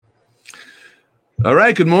All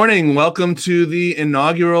right, good morning. Welcome to the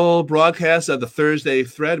inaugural broadcast of the Thursday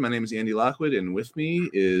Thread. My name is Andy Lockwood, and with me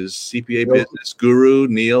is CPA business guru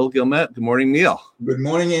Neil Guilmette. Good morning, Neil. Good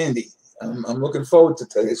morning, Andy. I'm looking forward to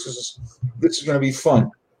today. This is going to be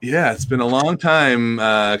fun. Yeah, it's been a long time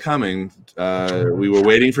coming. We were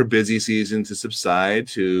waiting for busy season to subside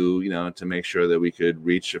to make sure that we could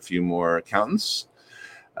reach a few more accountants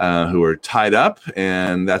who are tied up,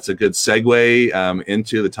 and that's a good segue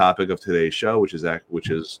into the topic of today's show, which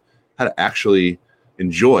is how to actually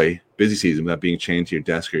enjoy busy season without being chained to your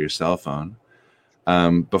desk or your cell phone.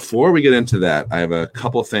 Before we get into that, I have a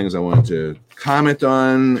couple of things I wanted to comment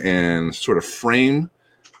on and sort of frame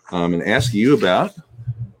and ask you about.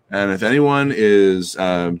 And if anyone is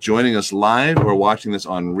joining us live or watching this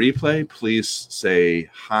on replay, please say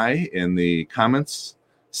hi in the comments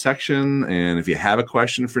section. And if you have a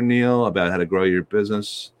question for Neil about how to grow your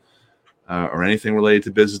business or anything related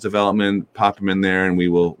to business development, pop them in there, and we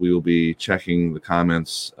will be checking the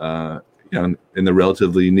comments in the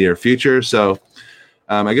relatively near future. So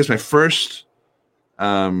I guess my first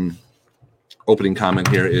opening comment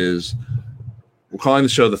here is we're calling the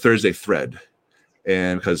show the Thursday Thread,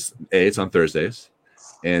 and because A, it's on Thursdays,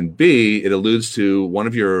 and B, it alludes to one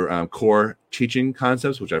of your core teaching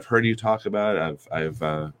concepts, which I've heard you talk about. I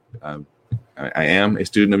am a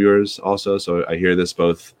student of yours also, so I hear this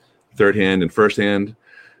both third hand and first hand.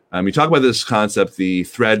 You talk about this concept, the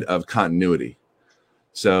thread of continuity.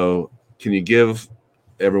 So can you give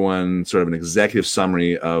everyone sort of an executive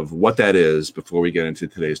summary of what that is before we get into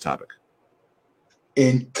today's topic?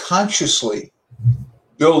 In consciously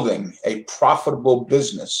building a profitable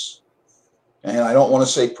business, and I don't want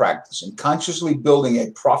to say practice, in consciously building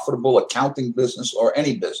a profitable accounting business or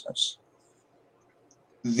any business,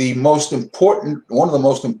 one of the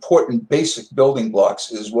most important basic building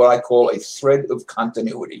blocks is what I call a thread of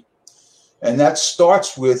continuity. And that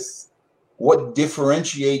starts with what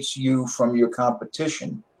differentiates you from your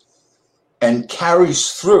competition and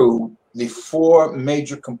carries through the four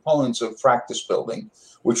major components of practice building,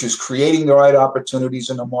 which is creating the right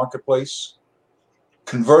opportunities in the marketplace,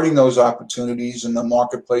 converting those opportunities in the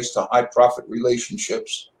marketplace to high profit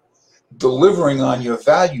relationships, delivering on your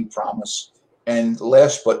value promise, and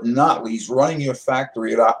last but not least, running your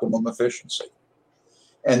factory at optimum efficiency.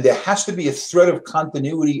 And there has to be a thread of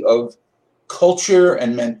continuity of culture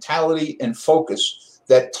and mentality and focus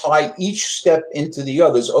that tie each step into the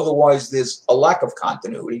others. Otherwise, there's a lack of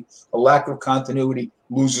continuity. A lack of continuity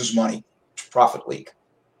loses money. Profit leak.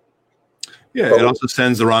 Yeah, it also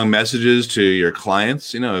sends the wrong messages to your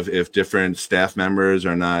clients. If different staff members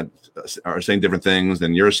are saying different things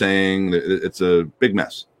than you're saying, it's a big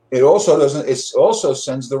mess. It also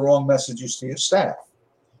sends the wrong messages to your staff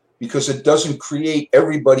because it doesn't create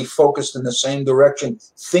everybody focused in the same direction,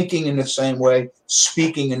 thinking in the same way,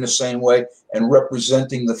 speaking in the same way, and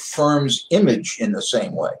representing the firm's image in the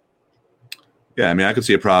same way. Yeah, I mean, I could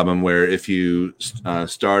see a problem where if you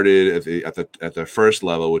started at the first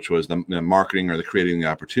level, which was the marketing or the creating the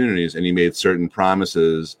opportunities, and you made certain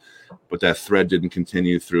promises, but that thread didn't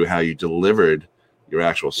continue through how you delivered your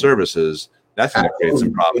actual services, that's going to create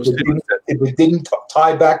some problems too. If it didn't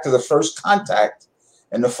tie back to the first contact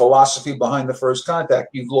and the philosophy behind the first contact,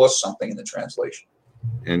 you've lost something in the translation.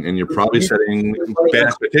 And you're probably setting bad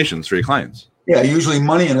expectations for your clients. Yeah, usually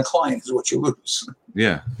money in a client is what you lose.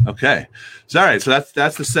 Yeah. Okay. So all right. So that's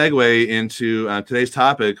the segue into today's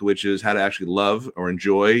topic, which is how to actually love or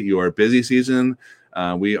enjoy your busy season.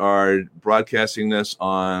 We are broadcasting this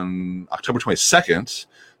on October 22nd.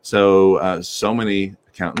 So many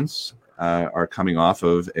accountants are coming off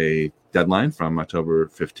of a deadline from October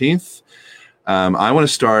 15th. I want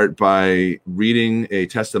to start by reading a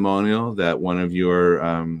testimonial that one of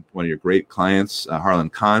your great clients,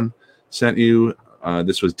 Harlan Khan, sent you.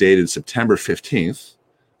 This was dated September 15th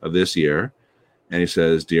of this year. And he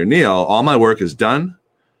says, "Dear Neil, all my work is done.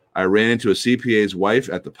 I ran into a CPA's wife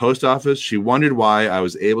at the post office. She wondered why I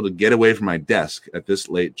was able to get away from my desk at this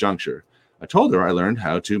late juncture. I told her I learned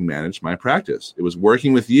how to manage my practice. It was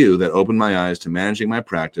working with you that opened my eyes to managing my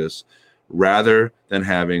practice rather than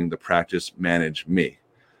having the practice manage me.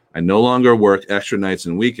 I no longer work extra nights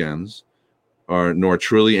and weekends, nor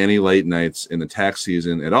truly any late nights in the tax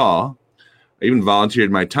season at all. I even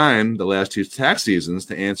volunteered my time the last two tax seasons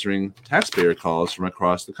to answering taxpayer calls from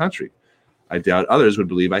across the country. I doubt others would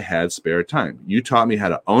believe I had spare time. You taught me how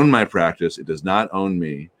to own my practice. It does not own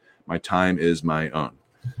me. My time is my own."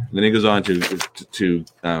 And then he goes on to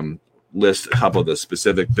list a couple of the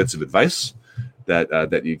specific bits of advice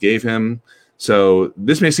that you gave him. So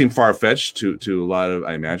this may seem far-fetched to a lot of,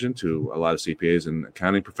 I imagine, to a lot of CPAs and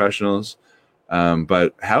accounting professionals.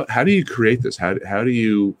 But how do you create this? How do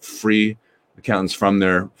you free accountants from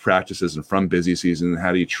their practices and from busy season?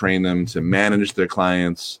 How do you train them to manage their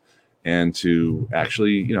clients and to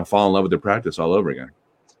actually, fall in love with their practice all over again?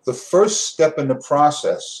 The first step in the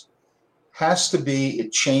process has to be a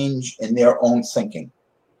change in their own thinking.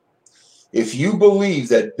 If you believe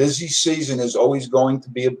that busy season is always going to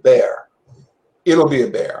be a bear, it'll be a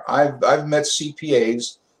bear. I've met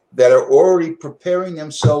CPAs that are already preparing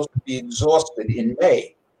themselves to be exhausted in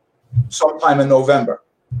May, sometime in November.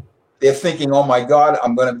 They're thinking, oh my God,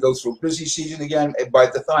 I'm going to go through busy season again. And by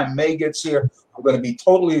the time May gets here, I'm going to be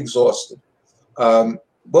totally exhausted.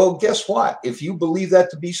 Well, guess what? If you believe that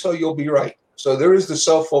to be so, you'll be right. So there is the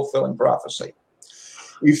self-fulfilling prophecy.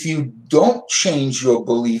 If you don't change your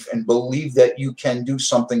belief and believe that you can do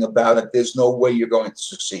something about it, there's no way you're going to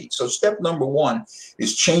succeed. So step number one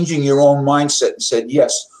is changing your own mindset and said,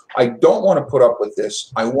 yes, I don't want to put up with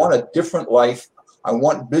this. I want a different life. I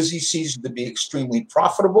want busy season to be extremely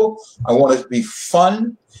profitable. I want it to be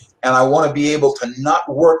fun. And I want to be able to not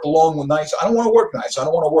work long nights. I don't want to work nights. I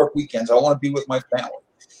don't want to work weekends. I want to be with my family.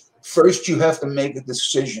 First, you have to make a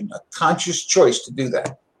decision, a conscious choice to do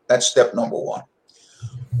that. That's step number one.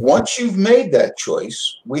 Once you've made that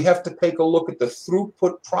choice, we have to take a look at the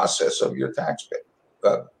throughput process of your tax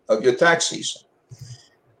season.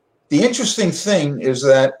 The interesting thing is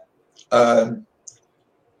that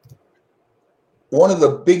one of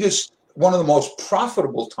the most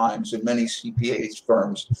profitable times in many CPA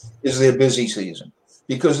firms is their busy season,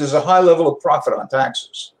 because there's a high level of profit on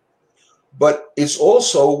taxes. But it's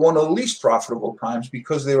also one of the least profitable times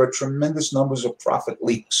because there are tremendous numbers of profit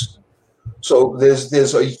leaks. So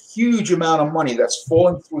there's a huge amount of money that's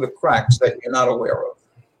falling through the cracks that you're not aware of.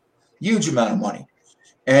 Huge amount of money.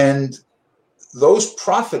 And those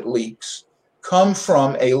profit leaks come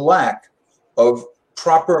from a lack of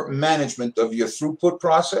proper management of your throughput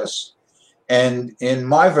process, and in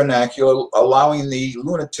my vernacular, allowing the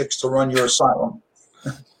lunatics to run your asylum,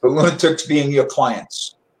 the lunatics being your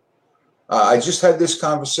clients. I just had this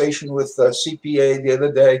conversation with a CPA the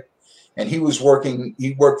other day, and he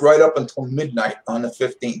worked right up until midnight on the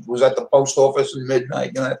 15th, was at the post office at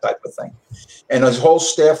midnight, that type of thing. And his whole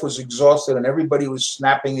staff was exhausted and everybody was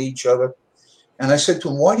snapping at each other. And I said to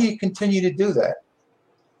him, why do you continue to do that?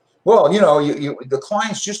 Well, the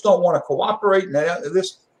clients just don't want to cooperate and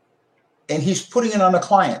this. And he's putting it on the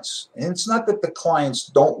clients. And it's not that the clients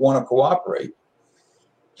don't want to cooperate.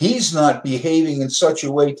 He's not behaving in such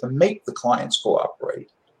a way to make the clients cooperate.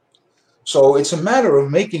 So it's a matter of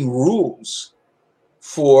making rules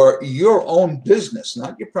for your own business,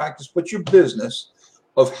 not your practice, but your business,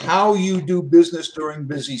 of how you do business during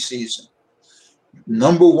busy season.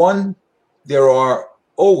 Number one, there are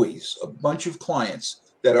always a bunch of clients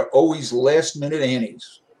that are always last-minute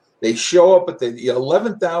annies. They show up at the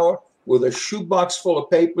 11th hour with a shoebox full of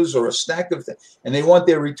papers or a stack of things, and they want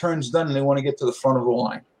their returns done, and they want to get to the front of the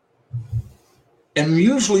line. And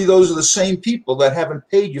usually those are the same people that haven't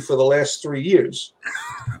paid you for the last 3 years.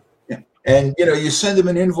 And, you send them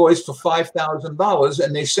an invoice for $5,000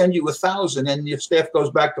 and they send you $1,000 and your staff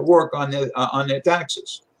goes back to work on their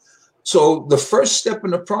taxes. So the first step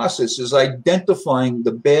in the process is identifying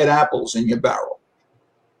the bad apples in your barrel.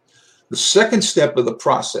 The second step of the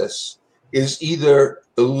process is either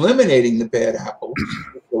eliminating the bad apples,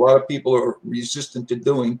 which a lot of people are resistant to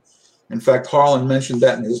doing. In fact, Harlan mentioned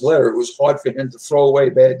that in his letter. It was hard for him to throw away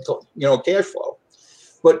bad, cash flow.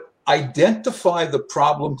 But identify the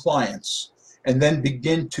problem clients and then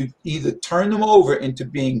begin to either turn them over into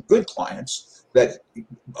being good clients that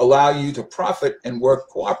allow you to profit and work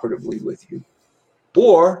cooperatively with you,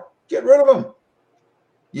 or get rid of them.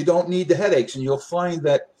 You don't need the headaches. And you'll find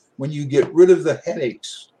that when you get rid of the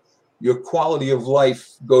headaches, your quality of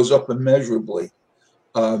life goes up immeasurably.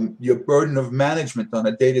 Your burden of management on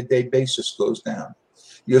a day-to-day basis goes down.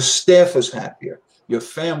 Your staff is happier. Your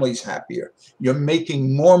family's happier. You're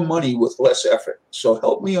making more money with less effort. So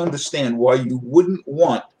help me understand why you wouldn't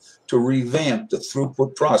want to revamp the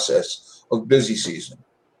throughput process of busy season.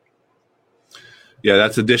 Yeah,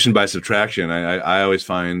 that's addition by subtraction. I always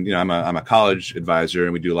find, I'm a college advisor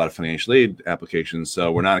and we do a lot of financial aid applications.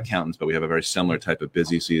 So we're not accountants, but we have a very similar type of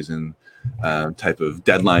busy season, type of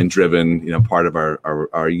deadline driven, part of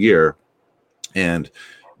our year. And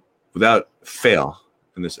without fail,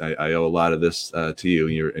 and this, I owe a lot of this to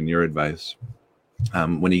you and your advice.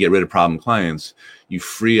 When you get rid of problem clients, you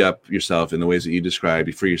free up yourself in the ways that you described.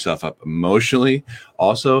 You free yourself up emotionally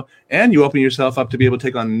also, and you open yourself up to be able to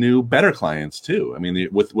take on new, better clients too. I mean,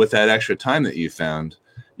 with that extra time that you found,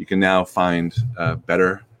 you can now find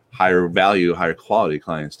better, higher value, higher quality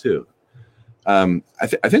clients too. I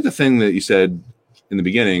think the thing that you said in the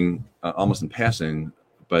beginning, almost in passing,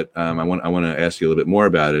 but I want to ask you a little bit more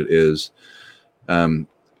about it, is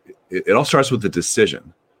it all starts with the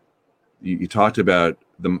decision. You talked about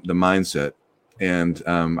the mindset, and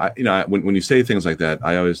when you say things like that,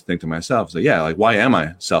 I always think to myself, like, why am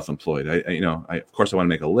I self-employed? I of course I want to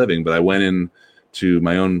make a living, but I went into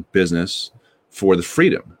my own business for the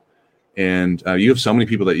freedom. And you have so many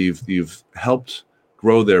people that you've helped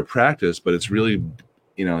grow their practice, but it's really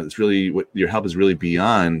what your help is really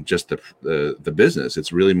beyond just the business.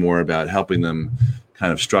 It's really more about helping them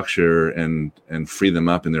kind of structure and free them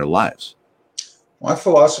up in their lives. My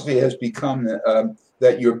philosophy has become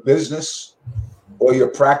that your business or your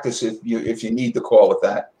practice, if you need to call it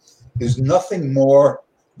that, is nothing more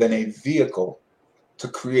than a vehicle to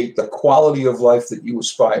create the quality of life that you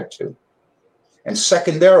aspire to. And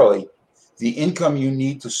secondarily, the income you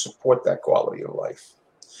need to support that quality of life.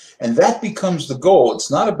 And that becomes the goal.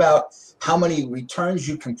 It's not about how many returns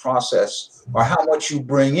you can process or how much you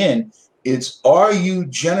bring in. It's, are you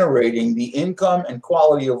generating the income and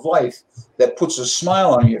quality of life that puts a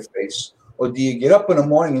smile on your face? Or do you get up in the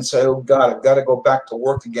morning and say, oh God, I've got to go back to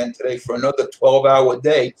work again today for another 12-hour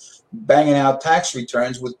day, banging out tax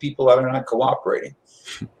returns with people that are not cooperating?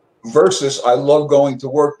 Versus, I love going to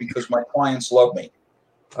work because my clients love me.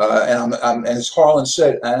 And as Harlan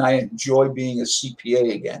said, and I enjoy being a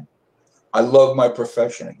CPA again. I love my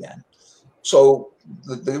profession again. So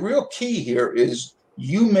the real key here is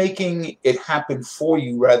you making it happen for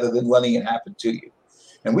you rather than letting it happen to you.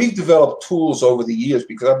 And we've developed tools over the years,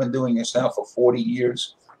 because I've been doing this now for 40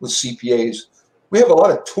 years with CPAs. We have a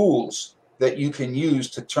lot of tools that you can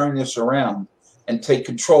use to turn this around and take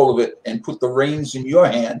control of it and put the reins in your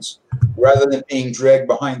hands rather than being dragged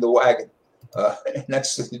behind the wagon. And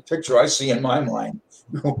that's the picture I see in my mind.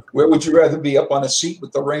 Where would you rather be, up on a seat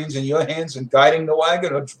with the reins in your hands and guiding the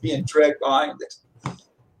wagon, or being dragged behind it?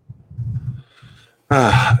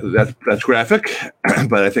 That's graphic,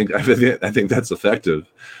 but I think that's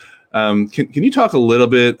effective. Can you talk a little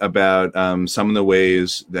bit about some of the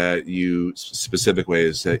ways that specific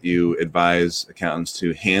ways that you advise accountants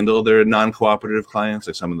to handle their non-cooperative clients,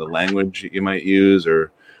 like some of the language you might use,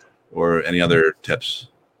 or any other tips?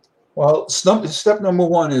 Well, step number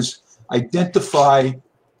one is identify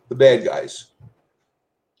the bad guys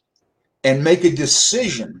and make a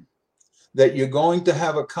decision that you're going to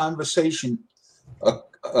have a conversation,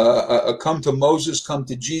 come to Moses, come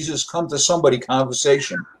to Jesus, come to somebody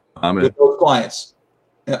conversation. Amen. With those clients,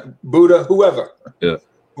 Buddha, whoever,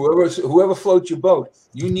 whoever floats your boat.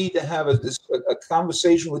 You need to have a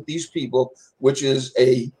conversation with these people, which is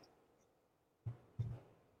I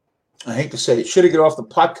hate to say it, should have get off the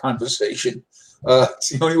pot conversation. It's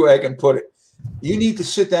the only way I can put it. You need to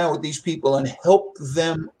sit down with these people and help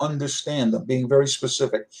them understand. I'm being very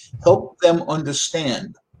specific. Help them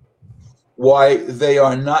understand why they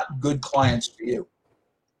are not good clients for you.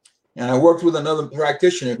 And I worked with another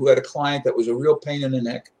practitioner who had a client that was a real pain in the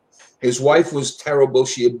neck. His wife was terrible.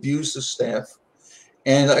 She abused the staff.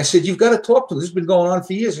 And I said, you've got to talk to him. This has been going on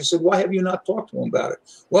for years. I said, why have you not talked to him about it?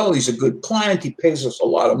 Well, he's a good client. He pays us a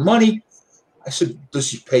lot of money. I said, does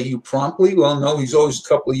he pay you promptly? Well, no, he's always a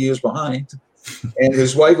couple of years behind. And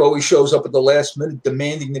his wife always shows up at the last minute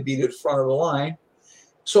demanding to be to the front of the line.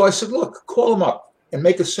 So I said, look, call him up and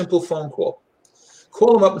make a simple phone call.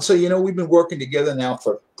 Call him up and say, we've been working together now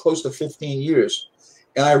for close to 15 years.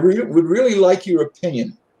 And I would really like your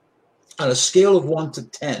opinion on a scale of 1 to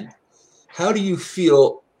 10. How do you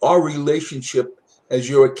feel our relationship as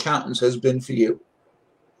your accountants has been for you?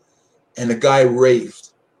 And the guy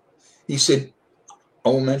raved. He said, I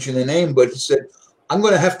won't mention the name, but he said, I'm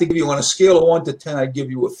going to have to give you, on a scale of 1 to 10, I give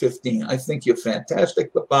you a 15. I think you're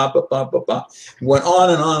fantastic. He went on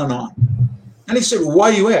and on and on. And he said, well,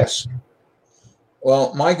 why do you ask?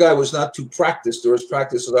 Well, my guy was not too practiced, or as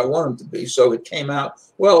practiced as I want him to be. So it came out,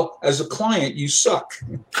 well, as a client, you suck.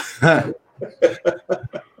 And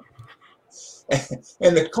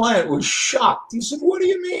the client was shocked. He said, what do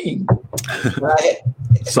you mean?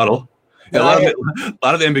 Subtle. Yeah, a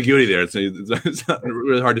lot of ambiguity there. It's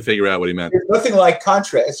really hard to figure out what he meant. There's nothing like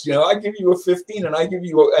contrast. I give you a 15 and I give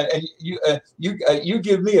you you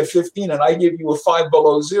give me a 15 and I give you a 5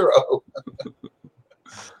 below 0.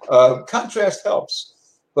 Contrast helps.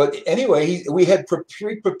 But anyway, we had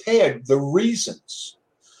prepared the reasons.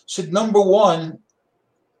 So number one,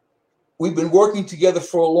 we've been working together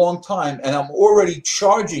for a long time, and I'm already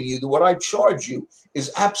charging you. What I charge you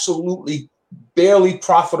is absolutely barely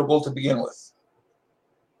profitable to begin with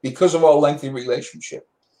because of our lengthy relationship.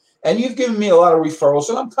 And you've given me a lot of referrals,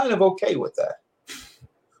 and I'm kind of okay with that.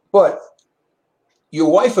 But Your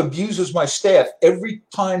wife abuses my staff. Every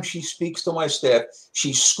time she speaks to my staff,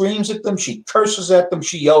 she screams at them, she curses at them,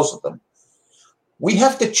 she yells at them. We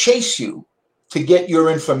have to chase you to get your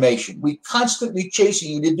information. We constantly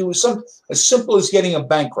chasing you to do something as simple as getting a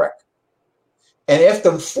bank rec. And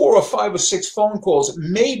after 4 or 5 or 6 phone calls,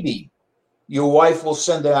 maybe your wife will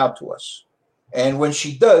send it out to us. And when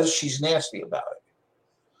she does, she's nasty about it.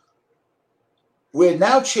 We're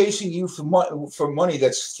now chasing you for money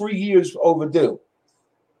that's 3 years overdue.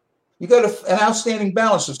 You got an outstanding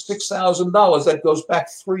balance of $6,000 that goes back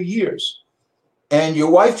 3 years. And your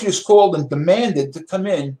wife just called and demanded to come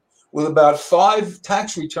in with about 5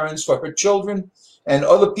 tax returns for her children and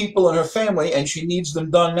other people in her family, and she needs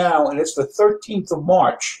them done now. And it's the 13th of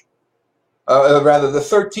March, rather the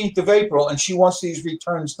 13th of April, and she wants these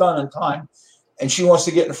returns done in time. And she wants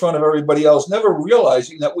to get in front of everybody else, never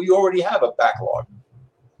realizing that we already have a backlog.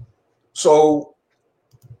 So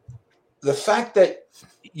the fact that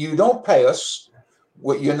you don't pay us,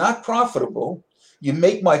 you're not profitable, you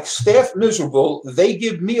make my staff miserable, they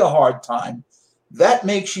give me a hard time, that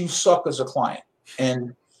makes you suck as a client.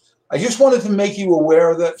 And I just wanted to make you aware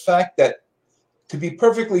of that fact, that to be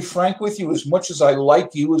perfectly frank with you, as much as I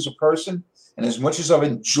like you as a person and as much as I've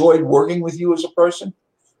enjoyed working with you as a person,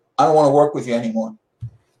 I don't want to work with you anymore.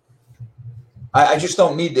 I just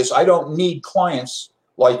don't need this. I don't need clients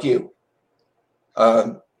like you.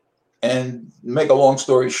 And make a long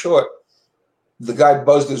story short, the guy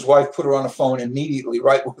buzzed his wife, put her on the phone immediately,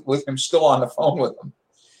 right with him still on the phone with him,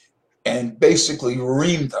 and basically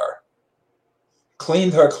reamed her,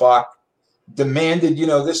 cleaned her clock, demanded,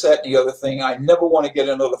 this, that, and the other thing. I never want to get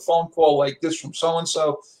another phone call like this from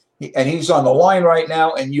so-and-so. And he's on the line right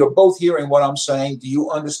now, and you're both hearing what I'm saying. Do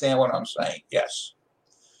you understand what I'm saying? Yes.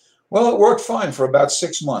 Well, it worked fine for about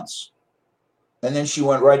 6 months. And then she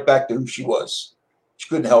went right back to who she was. She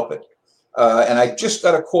couldn't help it. And I just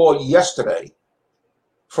got a call yesterday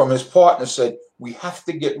from his partner, said, we have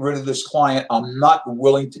to get rid of this client. I'm not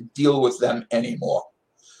willing to deal with them anymore.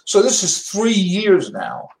 So this is 3 years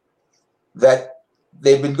now that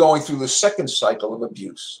they've been going through the second cycle of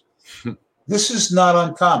abuse. This is not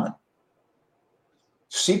uncommon.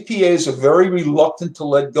 CPAs are very reluctant to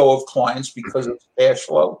let go of clients because of cash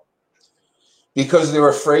flow, because they're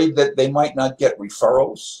afraid that they might not get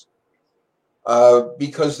referrals,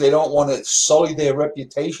 because they don't want to sully their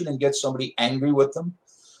reputation and get somebody angry with them.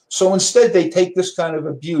 So instead, they take this kind of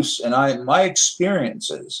abuse. And my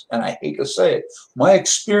experiences, and I hate to say it, my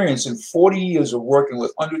experience in 40 years of working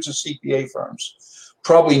with hundreds of CPA firms,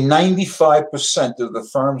 probably 95% of the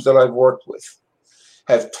firms that I've worked with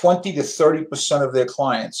have 20 to 30% of their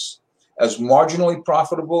clients as marginally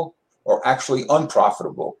profitable or actually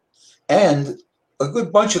unprofitable. And a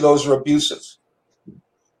good bunch of those are abusive.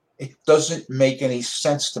 It doesn't make any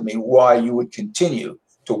sense to me why you would continue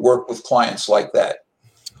to work with clients like that.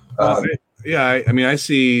 I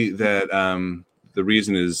see that the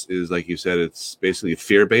reason is like you said, it's basically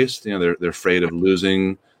fear-based. They're afraid of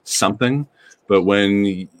losing something. But when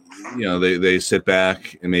they sit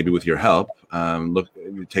back and maybe with your help,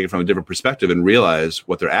 take it from a different perspective and realize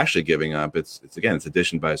what they're actually giving up. It's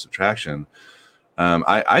addition by subtraction.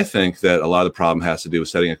 I think that a lot of the problem has to do with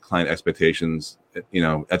setting a client expectations,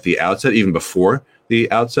 at the outset, even before the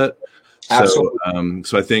outset. Absolutely.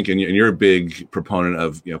 So I think, and you're a big proponent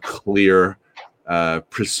of clear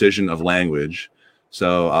precision of language.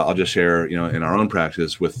 So I'll just share, in our own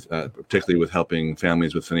practice, with particularly with helping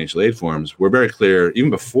families with financial aid forms, we're very clear even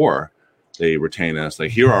before they retain us.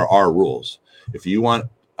 Like, here are our rules. If you want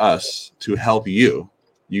us to help you,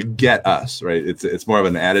 you get us, right? It's more of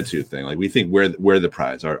an attitude thing. Like, we think we're the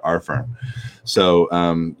prize, our firm. So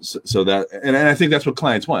that, and I think that's what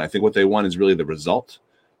clients want. I think what they want is really the result.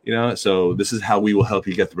 So this is how we will help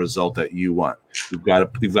you get the result that you want. You've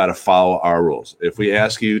got to follow our rules. If we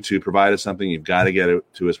ask you to provide us something, you've got to get it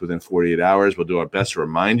to us within 48 hours. We'll do our best to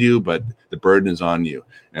remind you, but the burden is on you.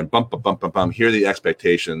 And here are the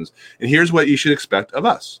expectations, and here's what you should expect of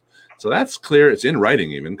us. So that's clear. It's in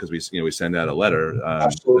writing, even, because we send out a letter.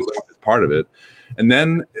 Absolutely. As part of it. And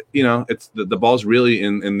then, it's the ball's really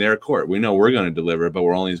in their court. We know we're going to deliver, but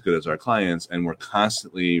we're only as good as our clients. And we're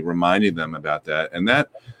constantly reminding them about that. And that,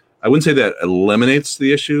 I wouldn't say that eliminates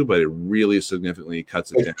the issue, but it really significantly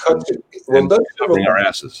cuts it down. Well, covering our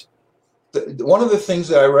asses. One of the things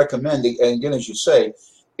that I recommend, and again, as you say,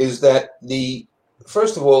 is that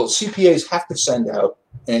first of all, CPAs have to send out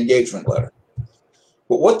an engagement letter.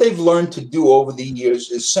 But what they've learned to do over the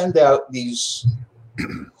years is send out these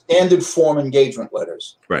standard form engagement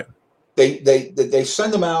letters. Right. They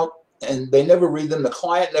send them out and they never read them. The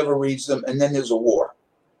client never reads them, and then there's a war.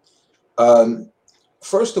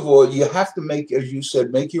 first of all, you have to make, as you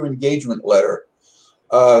said, make your engagement letter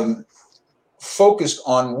focused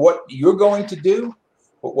on what you're going to do,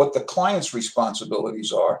 but what the client's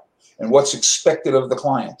responsibilities are and what's expected of the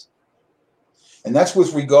client. And that's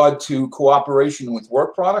with regard to cooperation with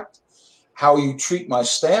work product, how you treat my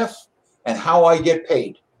staff, and how I get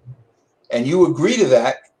paid. And you agree to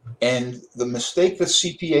that. And the mistake that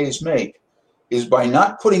CPAs make is by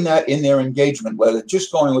not putting that in their engagement letter,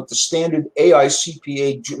 just going with the standard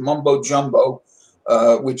AICPA mumbo jumbo,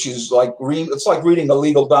 which is like it's like reading a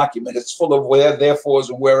legal document. It's full of where, therefores,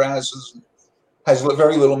 and whereases, has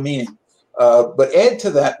very little meaning. But add to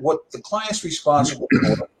that what the client's responsible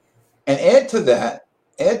for, and add to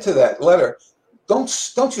that letter. Don't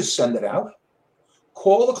just send it out.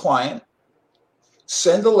 Call the client.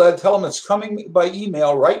 Send a letter. Tell them it's coming by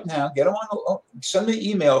email right now. Get them send me an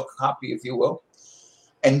email copy, if you will,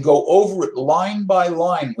 and go over it line by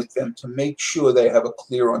line with them to make sure they have a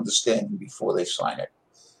clear understanding before they sign it.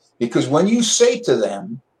 Because when you say to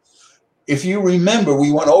them, if you remember,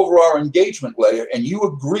 we went over our engagement letter and you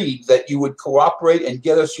agreed that you would cooperate and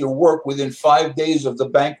get us your work within 5 days of the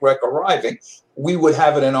bank rec arriving, we would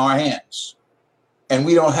have it in our hands. And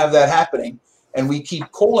we don't have that happening. And we keep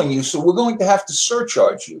calling you, so we're going to have to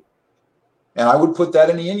surcharge you. And I would put that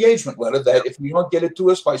in the engagement letter, that if you don't get it to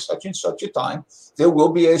us by such and such a time, there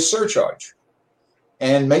will be a surcharge.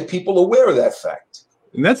 And make people aware of that fact.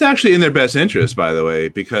 And that's actually in their best interest, by the way,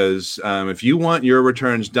 because if you want your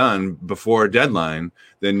returns done before deadline,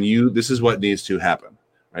 then this is what needs to happen,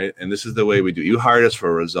 right? And this is the way we do. You hired us for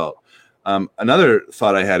a result. Another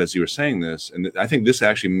thought I had as you were saying this, and I think this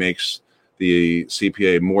actually makes the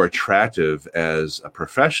CPA more attractive as a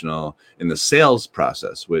professional in the sales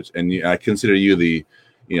process, and I consider you the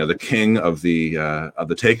king of the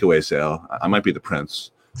takeaway sale. I might be the prince,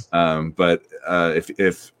 but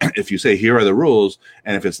if you say here are the rules,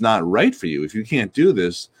 and if it's not right for you, if you can't do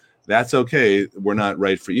this, that's okay. We're not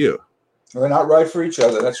right for you. We're not right for each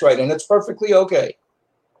other. That's right, and it's perfectly okay.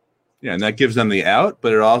 Yeah, and that gives them the out,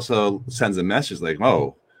 but it also sends a message like,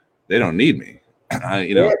 oh, they don't need me. I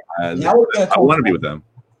want to be with them.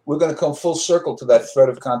 We're going to come full circle to that thread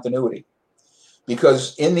of continuity,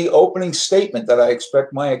 because in the opening statement that I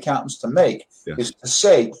expect my accountants to make is to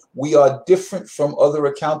say we are different from other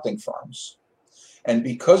accounting firms, and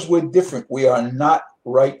because we're different, we are not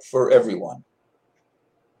right for everyone.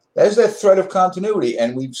 There's that thread of continuity,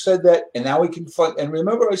 and we've said that, and now we can find. And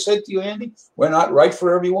remember, I said to you, Andy, we're not right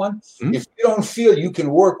for everyone. Mm-hmm. If you don't feel you can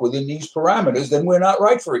work within these parameters, then we're not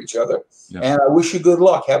right for each other. Yeah. And I wish you good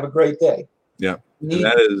luck. Have a great day. Yeah, and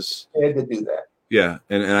that is prepared to do that. Yeah,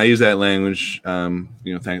 and I use that language.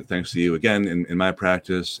 Thanks to you again in my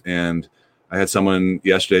practice. And I had someone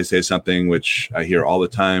yesterday say something which I hear all the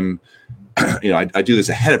time. I do this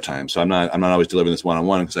ahead of time, so I'm not always delivering this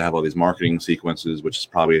one-on-one because I have all these marketing sequences, which is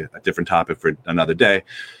probably a different topic for another day.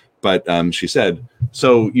 But she said,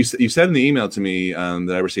 so you said in the email to me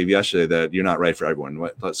that I received yesterday that you're not right for everyone.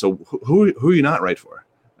 So who are you not right for?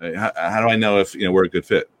 How do I know if we're a good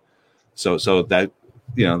fit? So that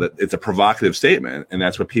that it's a provocative statement, and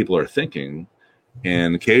that's what people are thinking.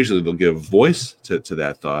 And occasionally they'll give voice to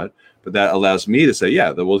that thought. But that allows me to say,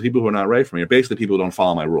 the people who are not right for me are basically people who don't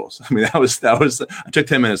follow my rules. I mean, that was. I took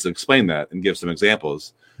 10 minutes to explain that and give some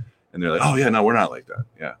examples, and they're like, "Oh yeah, no, we're not like that.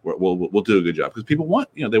 Yeah, we'll do a good job," because people want,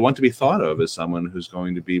 they want to be thought of as someone who's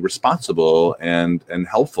going to be responsible and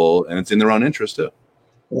helpful, and it's in their own interest too.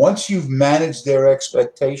 Once you've managed their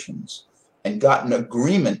expectations and gotten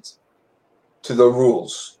agreement to the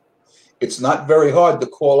rules, it's not very hard to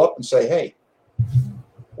call up and say, "Hey,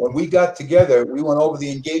 when we got together, we went over the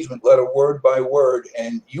engagement letter word by word,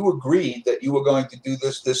 and you agreed that you were going to do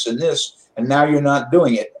this, this, and this, and now you're not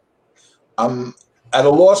doing it. I'm at a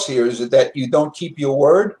loss here. Is it that you don't keep your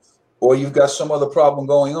word, or you've got some other problem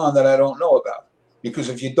going on that I don't know about? Because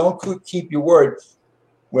if you don't keep your word,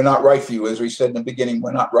 we're not right for you. As we said in the beginning,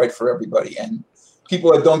 we're not right for everybody. And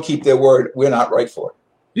people that don't keep their word, we're not right for it."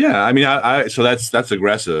 Yeah, I mean, so that's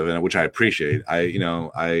aggressive, and which I appreciate.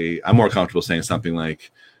 I'm more comfortable saying something like,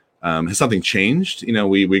 has something changed?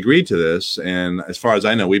 We agreed to this, and as far as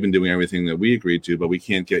I know, we've been doing everything that we agreed to, but we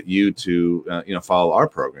can't get you to follow our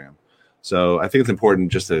program. So I think it's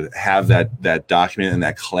important just to have that document and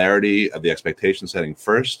that clarity of the expectation setting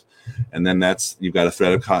first, and then you've got a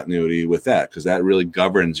thread of continuity with that, because that really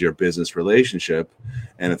governs your business relationship.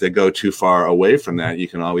 And if they go too far away from that, you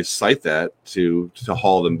can always cite that to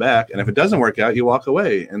haul them back. And if it doesn't work out, you walk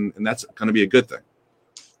away, and that's going to be a good thing.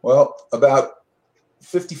 Well, about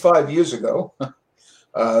 55 years ago,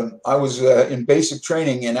 I was in basic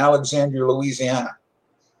training in Alexandria, Louisiana.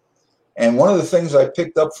 And one of the things I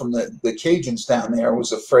picked up from the Cajuns down there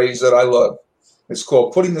was a phrase that I love. It's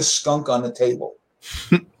called putting the skunk on the table.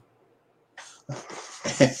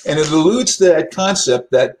 And it alludes to that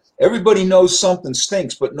concept that everybody knows something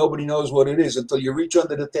stinks, but nobody knows what it is until you reach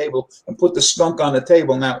under the table and put the skunk on the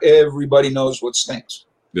table. Now everybody knows what stinks.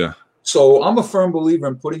 Yeah. So I'm a firm believer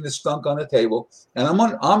in putting the skunk on the table, and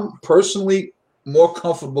I'm personally more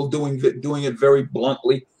comfortable doing it very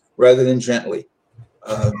bluntly rather than gently.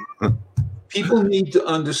 People need to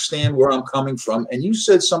understand where I'm coming from, and you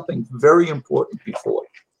said something very important before,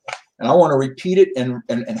 and I want to repeat it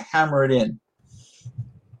and hammer it in.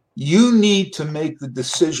 You need to make the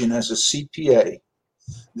decision as a CPA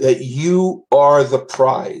that you are the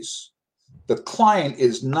prize. The client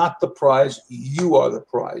is not the prize. You are the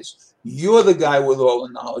prize. You're the guy with all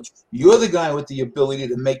the knowledge. You're the guy with the ability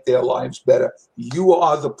to make their lives better. You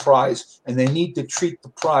are the prize, and they need to treat the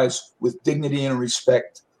prize with dignity and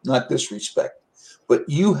respect, not disrespect. But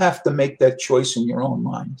you have to make that choice in your own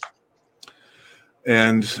mind.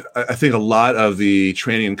 And I think a lot of the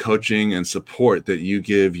training and coaching and support that you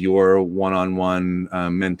give your one-on-one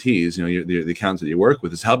mentees, the accountants that you work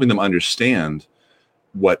with, is helping them understand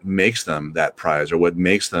what makes them that prize or what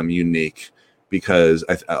makes them unique. Because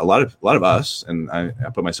a lot of us, and I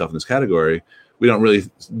put myself in this category, we don't really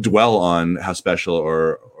dwell on how special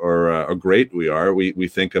or great we are. We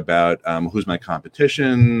think about who's my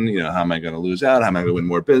competition, how am I going to lose out, how am I going to win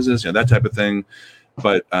more business, that type of thing.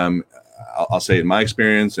 But I'll say in my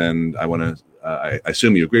experience, and I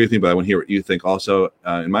assume you agree with me, but I want to hear what you think also.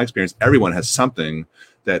 In my experience, everyone has something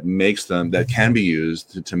that makes them, that can be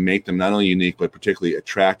used to make them not only unique, but particularly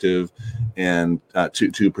attractive and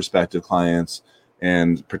to prospective clients.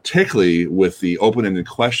 And particularly with the open-ended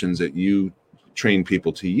questions that you train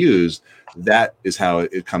people to use, that is how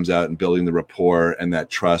it comes out in building the rapport and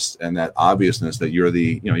that trust and that obviousness that you're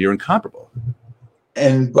incomparable.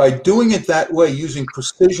 And by doing it that way, using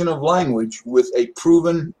precision of language with a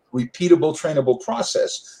proven, repeatable, trainable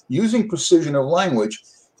process, using precision of language,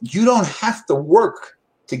 you don't have to work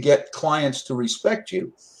to get clients to respect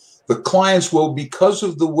you. The clients will, because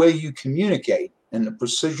of the way you communicate and the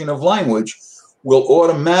precision of language, will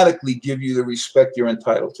automatically give you the respect you're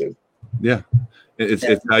entitled to. Yeah. It's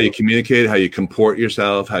how you communicate, how you comport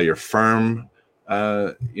yourself, how your firm,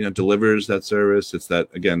 delivers that service. It's that,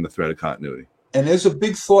 again, the thread of continuity. And there's a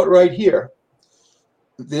big thought right here.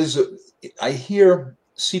 I hear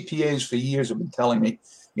CPAs for years have been telling me,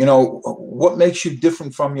 what makes you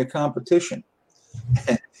different from your competition?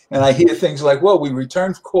 And I hear things like, well, we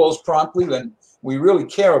return calls promptly and we really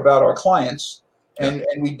care about our clients and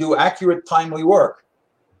we do accurate, timely work.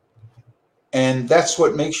 And that's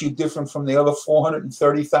what makes you different from the other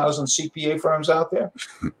 430,000 CPA firms out there?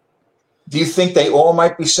 Do you think they all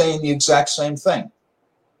might be saying the exact same thing?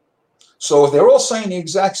 So if they're all saying the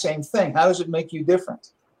exact same thing, how does it make you different?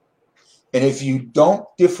 And if you don't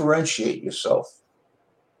differentiate yourself,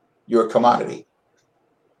 you're a commodity.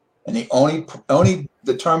 And the only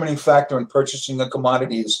determining factor in purchasing a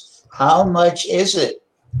commodity is how much is it?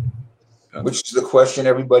 Which is the question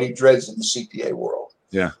everybody dreads in the CPA world.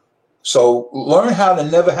 Yeah. So learn how to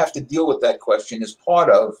never have to deal with that question as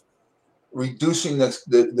part of reducing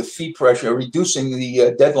the fee pressure, reducing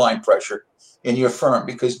the deadline pressure in your firm,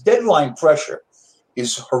 because deadline pressure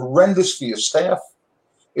is horrendous for your staff.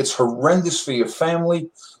 It's horrendous for your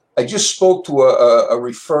family. I just spoke to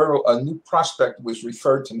a new prospect was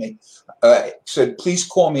referred to me, said, please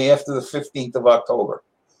call me after the 15th of October.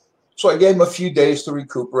 So I gave him a few days to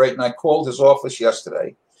recuperate, and I called his office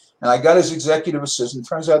yesterday, and I got his executive assistant.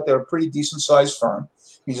 Turns out they're a pretty decent sized firm.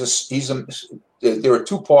 There are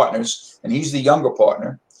two partners, and he's the younger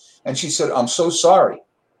partner. And she said, I'm so sorry,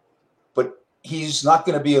 but he's not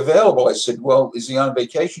going to be available. I said, well, is he on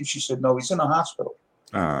vacation? She said, no, he's in a hospital.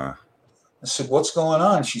 I said, what's going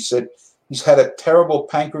on? She said, he's had a terrible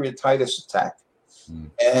pancreatitis attack.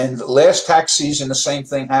 And last tax season, the same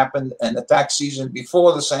thing happened. And the tax season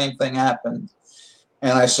before, the same thing happened.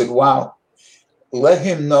 And I said, wow, let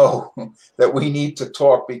him know that we need to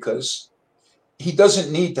talk, because he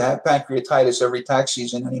doesn't need to have pancreatitis every tax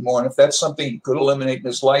season anymore. And if that's something he could eliminate in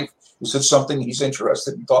his life, is it something he's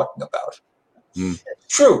interested in talking about?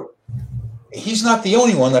 True. He's not the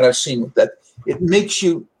only one that I've seen with that. It makes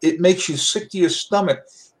you sick to your stomach,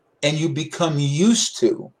 and you become used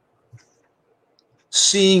to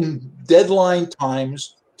seeing deadline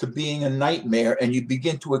times to being a nightmare, and you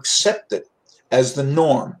begin to accept it as the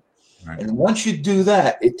norm. Right. And once you do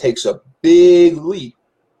that, it takes a big leap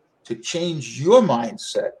to change your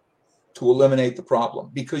mindset to eliminate the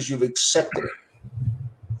problem, because you've accepted it.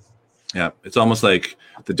 Yeah, it's almost like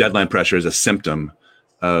the deadline pressure is a symptom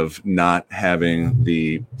of not having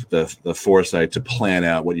the foresight to plan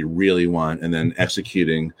out what you really want and then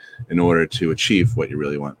executing in order to achieve what you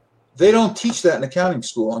really want. They don't teach that in accounting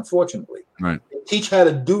school, unfortunately. Right. They teach how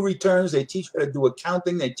to do returns. They teach how to do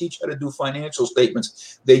accounting. They teach how to do financial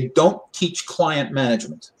statements. They don't teach client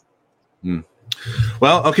management.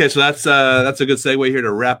 Well, okay, so that's a good segue here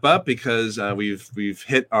to wrap up, because we've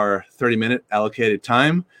hit our 30-minute allocated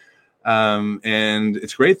time. And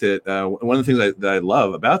it's great that one of the things that I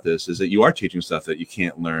love about this is that you are teaching stuff that you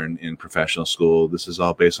can't learn in professional school. This is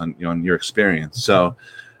all based on on your experience. So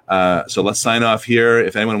let's sign off here.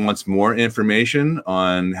 If anyone wants more information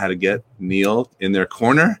on how to get Neil in their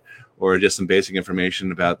corner, or just some basic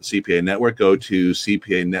information about the CPA Network, go to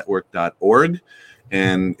cpanetwork.org.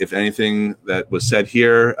 And if anything that was said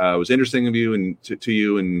here was interesting of you and to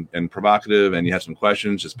you and provocative, and you have some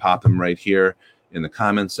questions, just pop them right here in the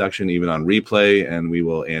comments section, even on replay, and we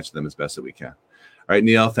will answer them as best that we can. All right,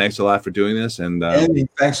 Neil, thanks a lot for doing this. And Andy,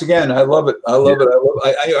 thanks again. I love it.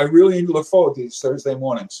 I really look forward to these Thursday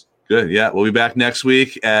mornings. Good. Yeah, we'll be back next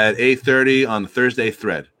week at 8:30 on the Thursday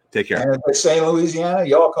thread. Take care. And as they say in Louisiana,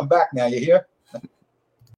 y'all come back now. You hear?